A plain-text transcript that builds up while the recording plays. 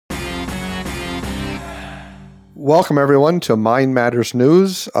Welcome, everyone, to Mind Matters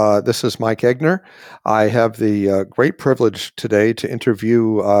News. This is Mike Egner. I have the great privilege today to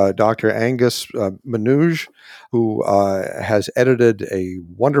interview Dr. Angus Manouge, who has edited a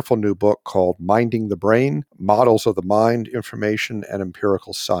wonderful new book called Minding the Brain, Models of the Mind, Information, and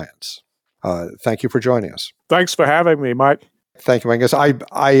Empirical Science. Thank you for joining us. Thanks for having me, Mike. Thank you, Angus.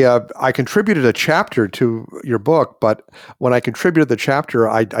 I contributed a chapter to your book, but when I contributed the chapter,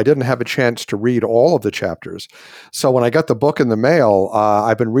 I didn't have a chance to read all of the chapters. So when I got the book in the mail,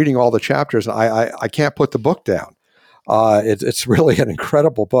 I've been reading all the chapters, and I can't put the book down. It's really an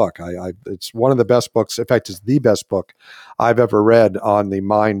incredible book. It's one of the best books. In fact, it's the best book I've ever read on the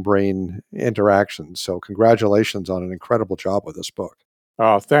mind-brain interaction. So congratulations on an incredible job with this book.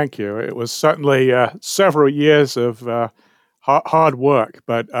 Oh, thank you. It was certainly several years of hard work,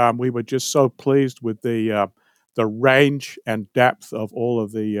 but we were just so pleased with the range and depth of all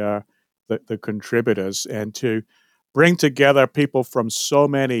of the contributors, and to bring together people from so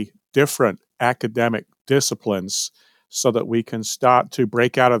many different academic disciplines, so that we can start to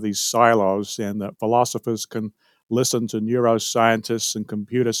break out of these silos, and that philosophers can listen to neuroscientists and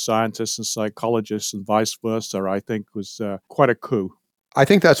computer scientists and psychologists and vice versa. I think was quite a coup. I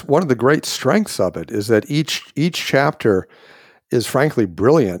think that's one of the great strengths of it, is that each chapter is frankly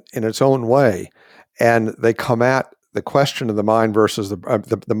brilliant in its own way, and they come at the question of the mind versus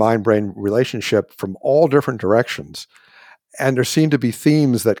the mind-brain relationship from all different directions, and there seem to be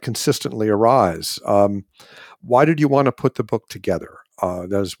themes that consistently arise. Why did you want to put the book together?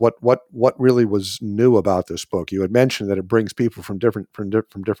 What really was new about this book? You had mentioned that it brings people from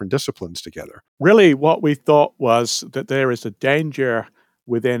different disciplines together. Really, what we thought was that there is a danger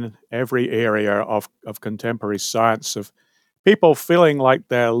within every area of contemporary science of people feeling like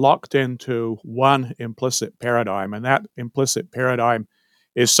they're locked into one implicit paradigm, and that implicit paradigm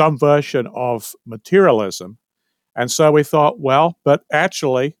is some version of materialism. And so we thought, well, but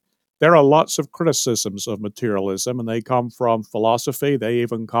actually, there are lots of criticisms of materialism, and they come from philosophy. They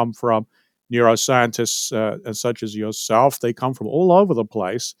even come from neuroscientists such as yourself. They come from all over the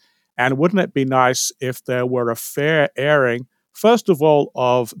place. And wouldn't it be nice if there were a fair airing, first of all,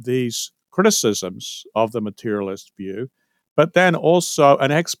 of these criticisms of the materialist view, but then also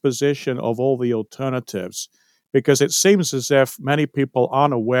an exposition of all the alternatives? Because it seems as if many people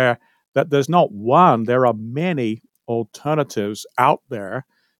aren't aware that there's not one, there are many alternatives out there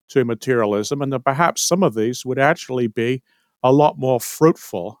to materialism, and that perhaps some of these would actually be a lot more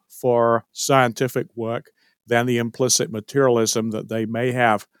fruitful for scientific work than the implicit materialism that they may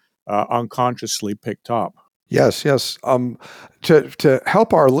have unconsciously picked up. Yes. To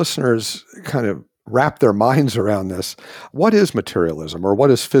help our listeners kind of wrap their minds around this, what is materialism, or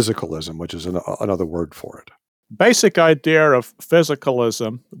what is physicalism, which is another word for it? Basic idea of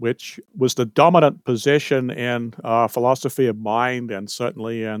physicalism, which was the dominant position in philosophy of mind and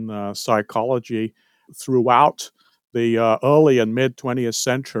certainly in psychology throughout the early and mid 20th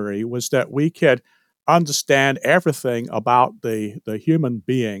century, was that we could understand everything about the human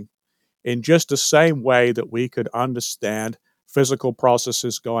being in just the same way that we could understand physical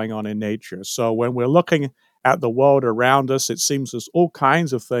processes going on in nature. So when we're looking at the world around us, it seems there's all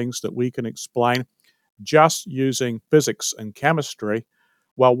kinds of things that we can explain just using physics and chemistry.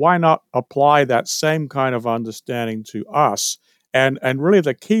 Well, why not apply that same kind of understanding to us? And really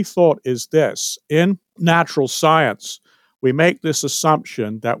the key thought is this: in natural science, we make this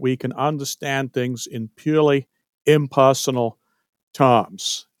assumption that we can understand things in purely impersonal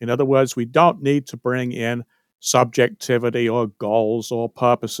terms. In other words, we don't need to bring in subjectivity or goals or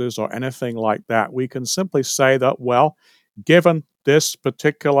purposes or anything like that. We can simply say that, well, given this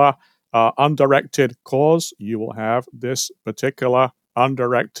particular undirected cause, you will have this particular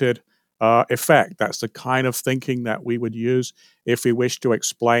undirected effect. That's the kind of thinking that we would use if we wish to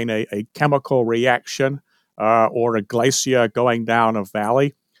explain a chemical reaction or a glacier going down a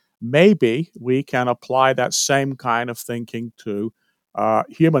valley. Maybe we can apply that same kind of thinking to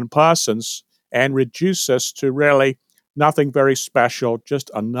human persons and reduce us to really nothing very special, just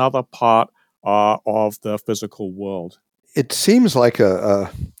another part of the physical world. It seems like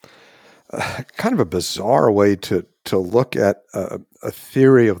a kind of a bizarre way to look at a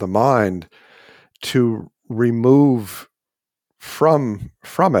theory of the mind, to remove from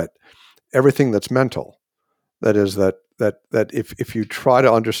it everything that's mental. That is, that if you try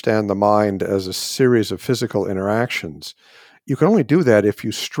to understand the mind as a series of physical interactions, you can only do that if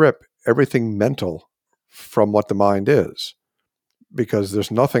you strip everything mental from what the mind is, because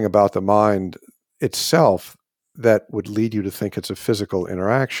there's nothing about the mind itself that would lead you to think it's a physical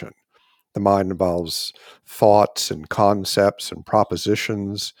interaction. The mind involves thoughts and concepts and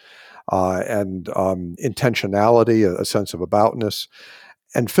propositions. and intentionality, a sense of aboutness.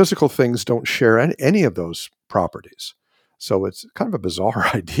 And physical things don't share any of those properties. So it's kind of a bizarre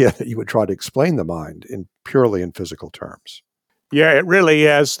idea that you would try to explain the mind in purely in physical terms. Yeah, it really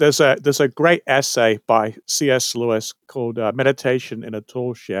is. There's a great essay by C.S. Lewis called "Meditation in a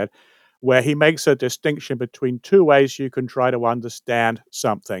Tool Shed," where he makes a distinction between two ways you can try to understand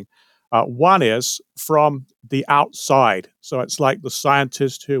something. One is from the outside, so it's like the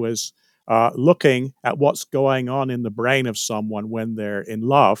scientist who is looking at what's going on in the brain of someone when they're in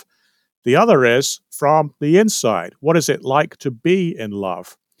love. The other is from the inside. What is it like to be in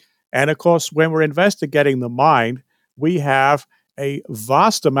love? And of course, when we're investigating the mind, we have a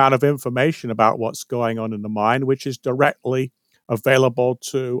vast amount of information about what's going on in the mind, which is directly available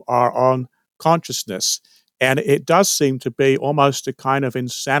to our own consciousness. And it does seem to be almost a kind of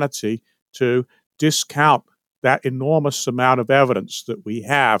insanity to discount that enormous amount of evidence that we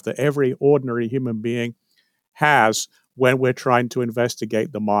have, that every ordinary human being has when we're trying to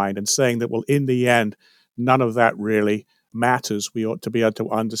investigate the mind, and saying that, well, in the end, none of that really matters. We ought to be able to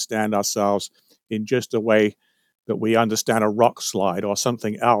understand ourselves in just a way that we understand a rock slide or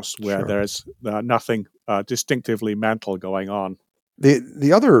something else where Sure. there's nothing distinctively mental going on.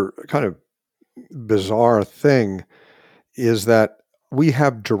 The other kind of bizarre thing is that we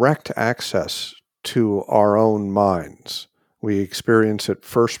have direct access to our own minds. We experience it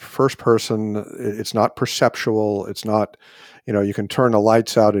first person. It's not perceptual. It's not, you can turn the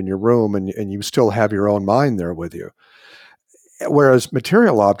lights out in your room and you still have your own mind there with you. Whereas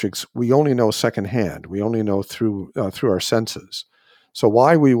material objects, we only know secondhand. We only know through our senses. So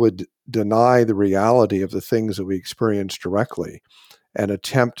why we would deny the reality of the things that we experience directly and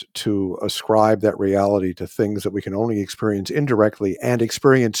attempt to ascribe that reality to things that we can only experience indirectly and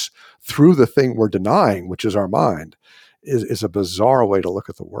experience through the thing we're denying, which is our mind, is a bizarre way to look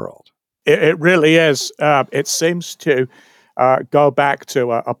at the world. It really is. It seems to go back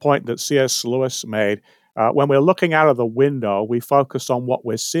to a point that C.S. Lewis made. When we're looking out of the window, we focus on what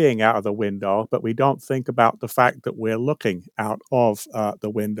we're seeing out of the window, but we don't think about the fact that we're looking out of the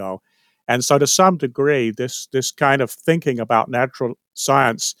window. And so, to some degree, this kind of thinking about natural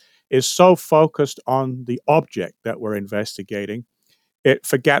science is so focused on the object that we're investigating, it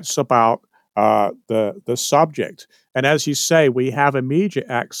forgets about the subject. And as you say, we have immediate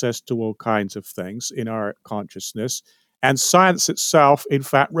access to all kinds of things in our consciousness, and science itself, in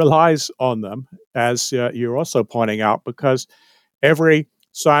fact, relies on them, as you're also pointing out, because every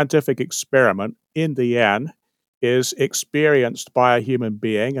scientific experiment, in the end, is experienced by a human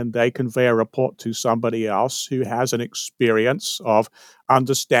being, and they convey a report to somebody else who has an experience of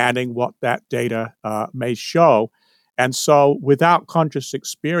understanding what that data may show. And so, without conscious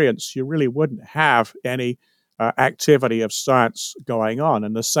experience, you really wouldn't have any activity of science going on.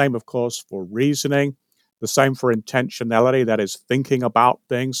 And the same, of course, for reasoning, the same for intentionality, that is, thinking about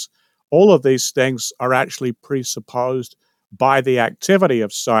things. All of these things are actually presupposed by the activity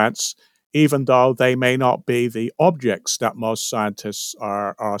of science, even though they may not be the objects that most scientists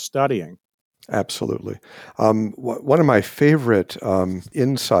are studying. Absolutely. One of my favorite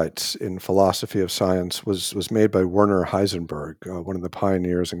insights in philosophy of science was made by Werner Heisenberg, one of the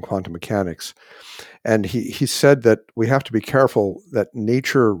pioneers in quantum mechanics. And he said that we have to be careful that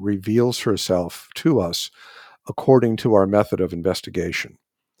nature reveals herself to us according to our method of investigation.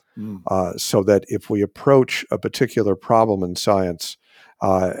 Mm. So that if we approach a particular problem in science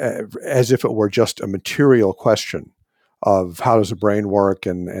as if it were just a material question of how does the brain work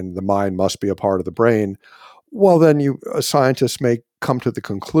and the mind must be a part of the brain, well, then a scientist may come to the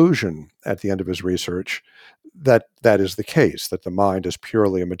conclusion at the end of his research that that is the case, that the mind is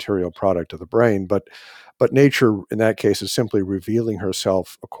purely a material product of the brain. But nature, in that case, is simply revealing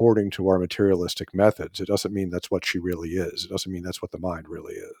herself according to our materialistic methods. It doesn't mean that's what she really is. It doesn't mean that's what the mind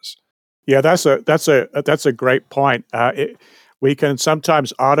really is. Yeah, that's a great point. We can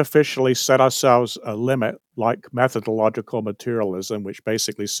sometimes artificially set ourselves a limit, like methodological materialism, which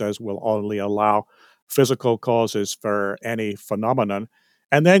basically says we'll only allow physical causes for any phenomenon,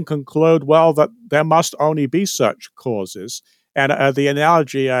 and then conclude, well, that there must only be such causes. And the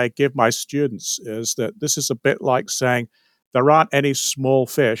analogy I give my students is that this is a bit like saying there aren't any small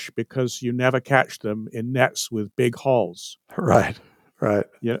fish because you never catch them in nets with big holes. Right, right,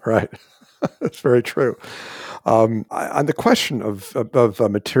 Yeah. right. That's very true. On the question of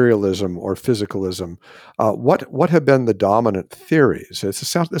materialism or physicalism, what have been the dominant theories? This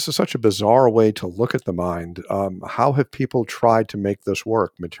is such a bizarre way to look at the mind. How have people tried to make this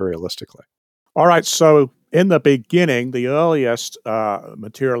work materialistically? All right. So, in the beginning, the earliest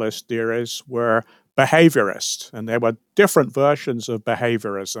materialist theories were behaviorists, and there were different versions of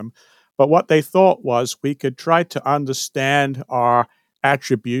behaviorism. But what they thought was we could try to understand our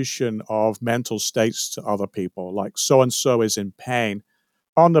attribution of mental states to other people, like so and so is in pain,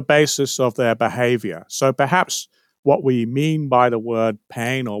 on the basis of their behavior. So perhaps what we mean by the word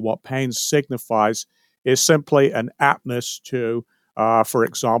pain, or what pain signifies, is simply an aptness to, for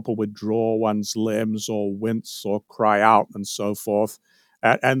example, withdraw one's limbs or wince or cry out and so forth.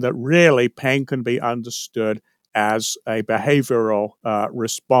 And that really pain can be understood as a behavioral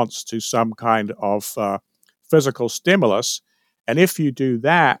response to some kind of physical stimulus. And if you do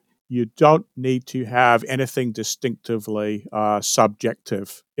that, you don't need to have anything distinctively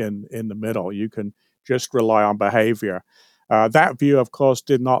subjective in the middle. You can just rely on behavior. That view, of course,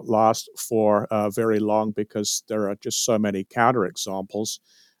 did not last for very long because there are just so many counterexamples.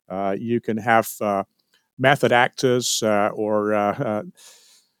 You can have method actors or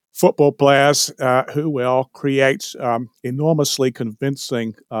football players who will create enormously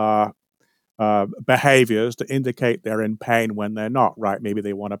convincing behaviors to indicate they're in pain when they're not, right? Maybe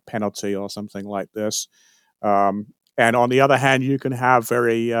they want a penalty or something like this. Um, and on the other hand, you can have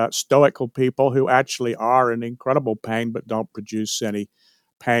very stoical people who actually are in incredible pain but don't produce any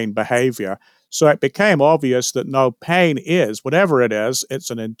pain behavior. So it became obvious that no, pain is, whatever it is, it's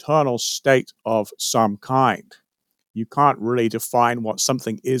an internal state of some kind. You can't really define what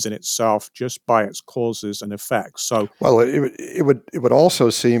something is in itself just by its causes and effects. So, Well, it would also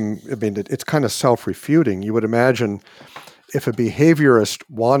seem. I mean, it's kind of self-refuting. You would imagine if a behaviorist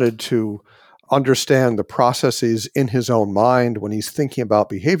wanted to understand the processes in his own mind when he's thinking about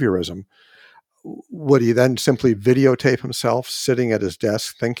behaviorism, would he then simply videotape himself sitting at his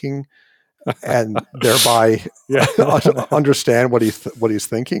desk thinking, and thereby yeah, understand what he's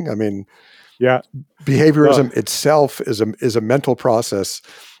thinking? I mean, yeah. behaviorism itself is a mental process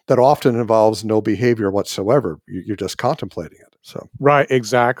that often involves no behavior whatsoever. You're just contemplating it. So Right,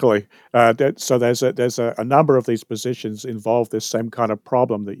 exactly. So there's a number of these positions involve this same kind of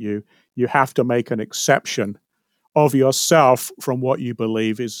problem that you have to make an exception of yourself from what you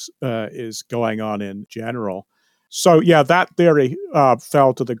believe is going on in general. So yeah, that theory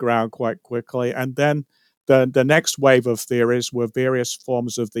fell to the ground quite quickly, and then the next wave of theories were various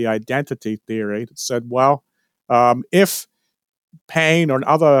forms of the identity theory that said, well, if pain or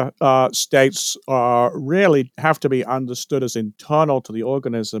other states really have to be understood as internal to the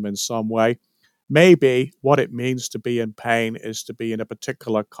organism in some way. Maybe what it means to be in pain is to be in a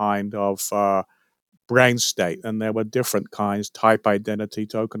particular kind of brain state. And there were different kinds: type identity,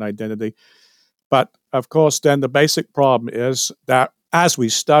 token identity. But of course, then the basic problem is that as we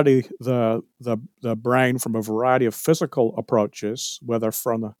study the brain from a variety of physical approaches, whether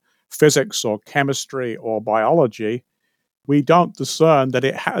from physics or chemistry or biology, we don't discern that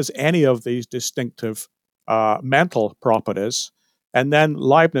it has any of these distinctive mental properties. And then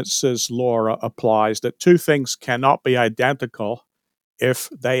Leibniz's law applies that two things cannot be identical if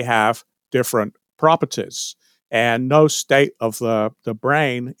they have different properties. And no state of the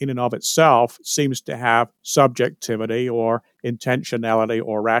brain in and of itself seems to have subjectivity or intentionality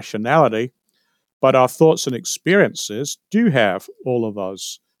or rationality, but our thoughts and experiences do have all of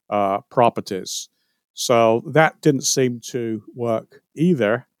those properties. So that didn't seem to work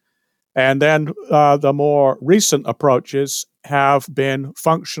either. And then the more recent approaches have been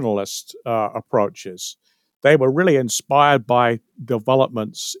functionalist approaches. They were really inspired by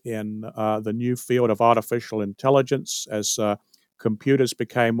developments in the new field of artificial intelligence as computers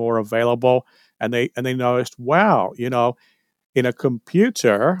became more available, and they noticed, wow, in a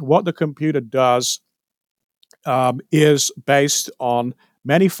computer, what the computer does is based on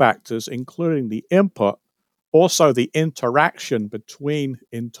many factors, including the input, also the interaction between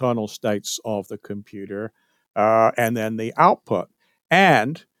internal states of the computer, and then the output.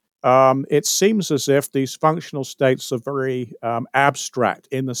 And it seems as if these functional states are very abstract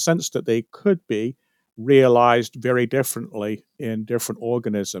in the sense that they could be realized very differently in different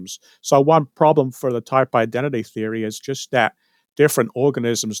organisms. So, one problem for the type identity theory is just that different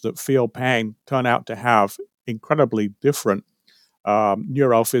organisms that feel pain turn out to have incredibly different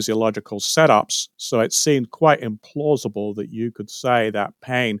neurophysiological setups. So it seemed quite implausible that you could say that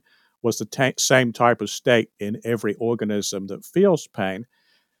pain was the same type of state in every organism that feels pain.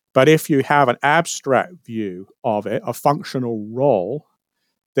 But if you have an abstract view of it, a functional role,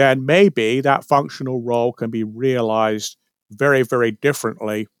 then maybe that functional role can be realized very, very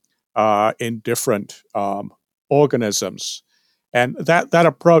differently in different organisms. And that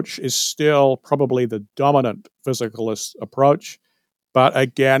approach is still probably the dominant physicalist approach. But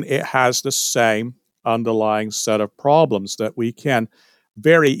again, it has the same underlying set of problems that we can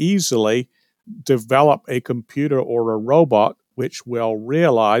very easily develop a computer or a robot which will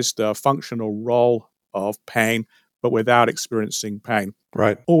realize the functional role of pain, but without experiencing pain.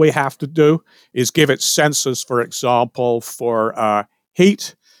 Right. All we have to do is give it sensors, for example, for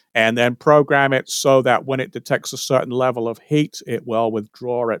heat, and then program it so that when it detects a certain level of heat, it will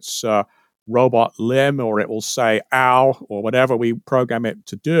withdraw its robot limb, or it will say ow, or whatever we program it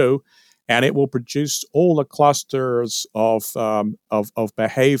to do, and it will produce all the clusters of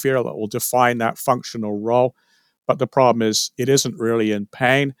behavior that will define that functional role. But the problem is it isn't really in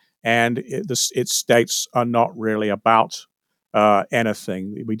pain, and its states are not really about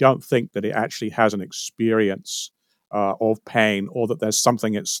anything. We don't think that it actually has an experience of pain, or that there's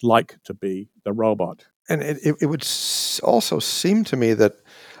something it's like to be the robot. And it would also seem to me that,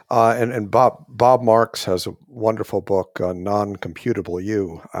 and Bob Marks has a wonderful book, Non-Computable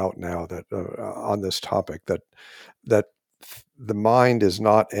You, out now that on this topic, that the mind is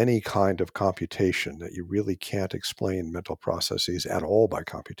not any kind of computation, that you really can't explain mental processes at all by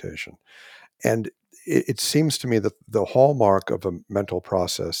computation. And it seems to me that the hallmark of a mental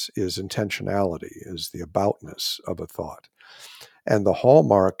process is intentionality, is the aboutness of a thought. And the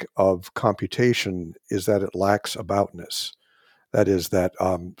hallmark of computation is that it lacks aboutness. That is, that,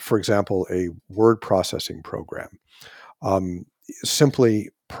 for example, a word processing program simply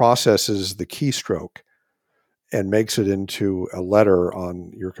processes the keystroke and makes it into a letter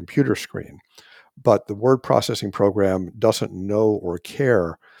on your computer screen. But the word processing program doesn't know or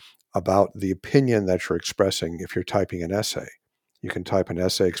care about the opinion that you're expressing if you're typing an essay. You can type an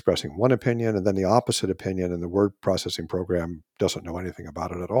essay expressing one opinion and then the opposite opinion, and the word processing program doesn't know anything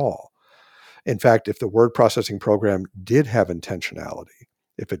about it at all. In fact, if the word processing program did have intentionality,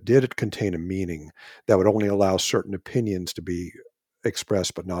 if it did contain a meaning that would only allow certain opinions to be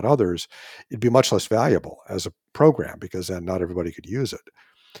expressed but not others, it'd be much less valuable as a program, because then not everybody could use it.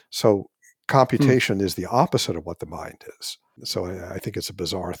 So Hmm. computation is the opposite of what the mind is. So I think it's a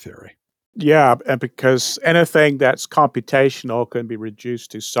bizarre theory. Yeah, and because anything that's computational can be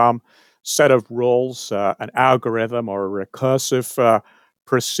reduced to some set of rules, an algorithm or a recursive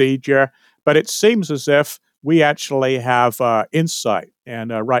procedure. But it seems as if we actually have insight.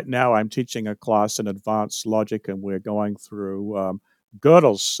 And right now, I'm teaching a class in advanced logic, and we're going through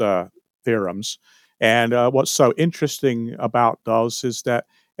Gödel's theorems. And what's so interesting about those is that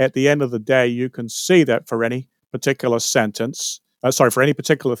at the end of the day, you can see that for any particular for any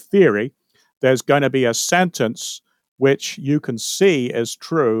particular theory, there's going to be a sentence which you can see as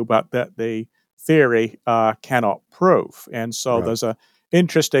true, but that the theory cannot prove. And so Right. there's a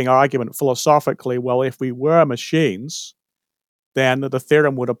interesting argument philosophically. Well, if we were machines, then the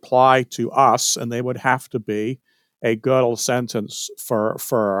theorem would apply to us, and they would have to be a Gödel sentence for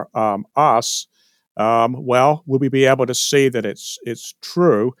us. Well, will we be able to see that it's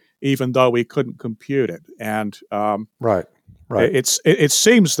true, even though we couldn't compute it? And Right. Right. it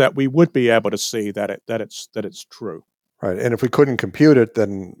seems that we would be able to see that it's true. Right. And if we couldn't compute it,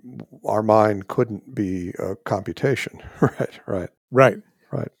 then our mind couldn't be a computation. Right. Right. Right.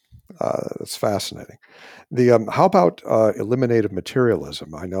 Right. That's fascinating. The how about eliminative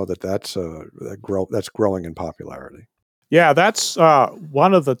materialism? I know that's growing in popularity. Yeah, that's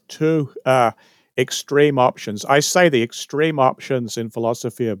one of the two extreme options. I say the extreme options in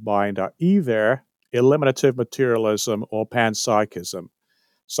philosophy of mind are either eliminative materialism or panpsychism.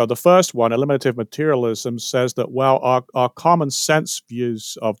 So the first one, eliminative materialism, says that, well, our common sense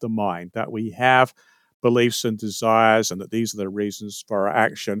views of the mind, that we have beliefs and desires and that these are the reasons for our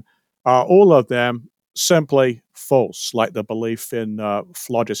action, are all of them simply false, like the belief in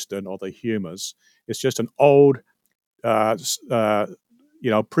phlogiston or the humors. It's just an old, uh, uh,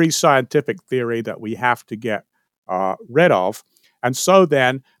 pre-scientific theory that we have to get rid of. And so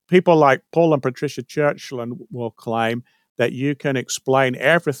then people like Paul and Patricia Churchland will claim that you can explain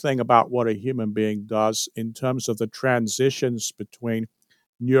everything about what a human being does in terms of the transitions between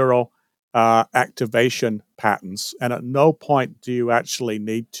neural activation patterns. And at no point do you actually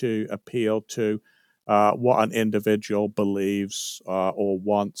need to appeal to what an individual believes or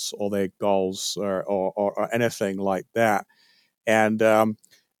wants, or their goals, or anything like that. And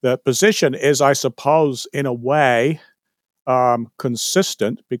the position is, I suppose, in a way,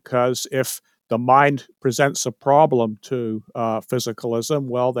 consistent, because if the mind presents a problem to physicalism,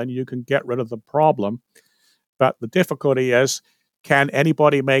 well, then you can get rid of the problem. But the difficulty is, can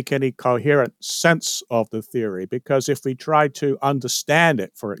anybody make any coherent sense of the theory? Because if we try to understand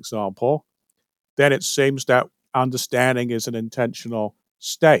it, for example, then it seems that understanding is an intentional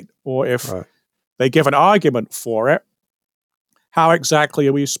state. Or if Right. they give an argument for it, how exactly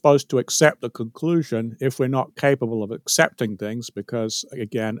are we supposed to accept the conclusion if we're not capable of accepting things? Because,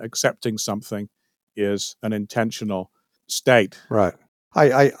 again, accepting something is an intentional state. Right.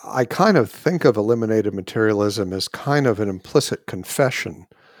 I kind of think of eliminated materialism as kind of an implicit confession.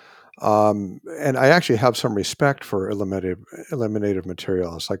 And I actually have some respect for eliminated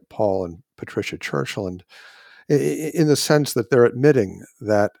materialists like Paul and Patricia Churchill, and in the sense that they're admitting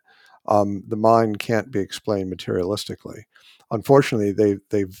that the mind can't be explained materialistically. Unfortunately,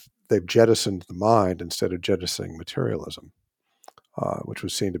 they've jettisoned the mind instead of jettisoning materialism, which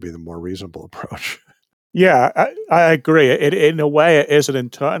was seen to be the more reasonable approach. Yeah, I agree. In a way, it is an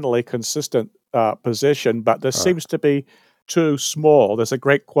internally consistent position, but there Right, seems to be too small. There's a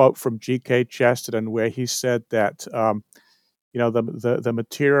great quote from G.K. Chesterton where he said that the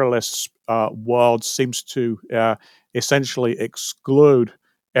materialist world seems to essentially exclude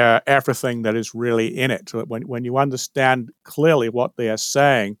everything that is really in it. So that when you understand clearly what they are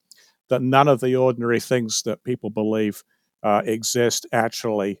saying, that none of the ordinary things that people believe exist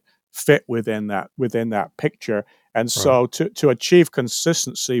actually fit within that picture. And right. so to achieve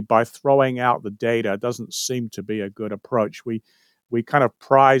consistency by throwing out the data doesn't seem to be a good approach. We kind of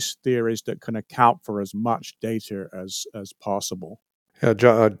prize theories that can account for as much data as possible. Yeah,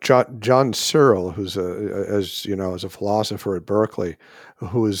 John Searle, who's as you know, as a philosopher at Berkeley,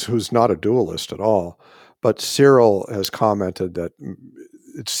 who's not a dualist at all, but Searle has commented that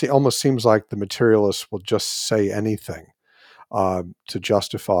almost seems like the materialists will just say anything to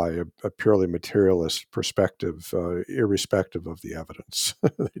justify a purely materialist perspective, irrespective of the evidence.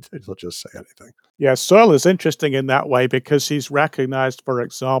 They'll just say anything. Yeah, Searle is interesting in that way because he's recognized, for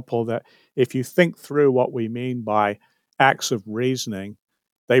example, that if you think through what we mean by acts of reasoning,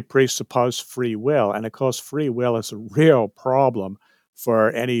 they presuppose free will. And of course, free will is a real problem for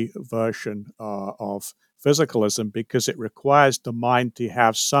any version of physicalism because it requires the mind to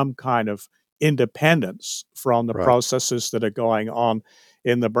have some kind of independence from the Right. processes that are going on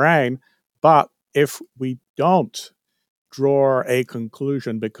in the brain. But if we don't draw a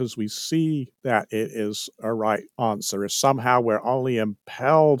conclusion because we see that it is a right answer. If somehow we're only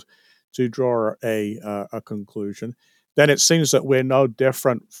impelled to draw a conclusion, then it seems that we're no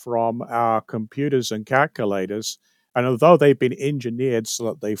different from our computers and calculators. And although they've been engineered so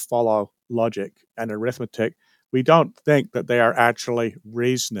that they follow logic and arithmetic, we don't think that they are actually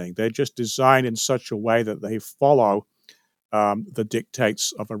reasoning. They're just designed in such a way that they follow the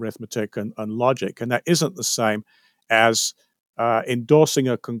dictates of arithmetic and logic. And that isn't the same as endorsing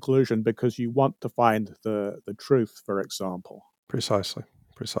a conclusion because you want to find the truth, for example. Precisely.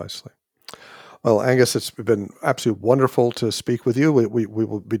 Precisely. Well, Angus, it's been absolutely wonderful to speak with you. We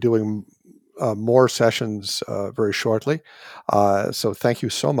will be doing more sessions very shortly. So thank you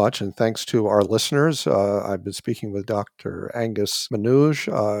so much. And thanks to our listeners. I've been speaking with Dr. Angus Manouge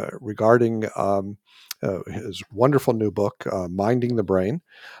regarding his wonderful new book, Minding the Brain,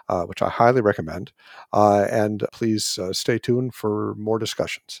 which I highly recommend. And please stay tuned for more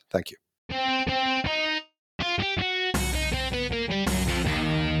discussions. Thank you.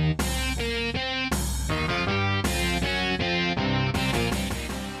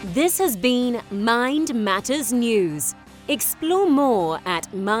 This has been Mind Matters News. Explore more at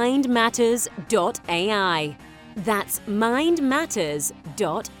mindmatters.ai. That's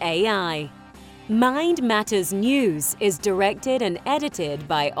mindmatters.ai. Mind Matters News is directed and edited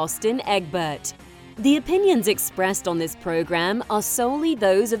by Austin Egbert. The opinions expressed on this program are solely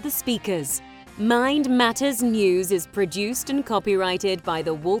those of the speakers. Mind Matters News is produced and copyrighted by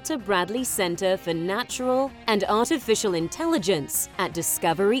the Walter Bradley Center for Natural and Artificial Intelligence at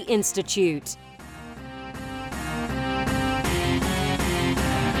Discovery Institute.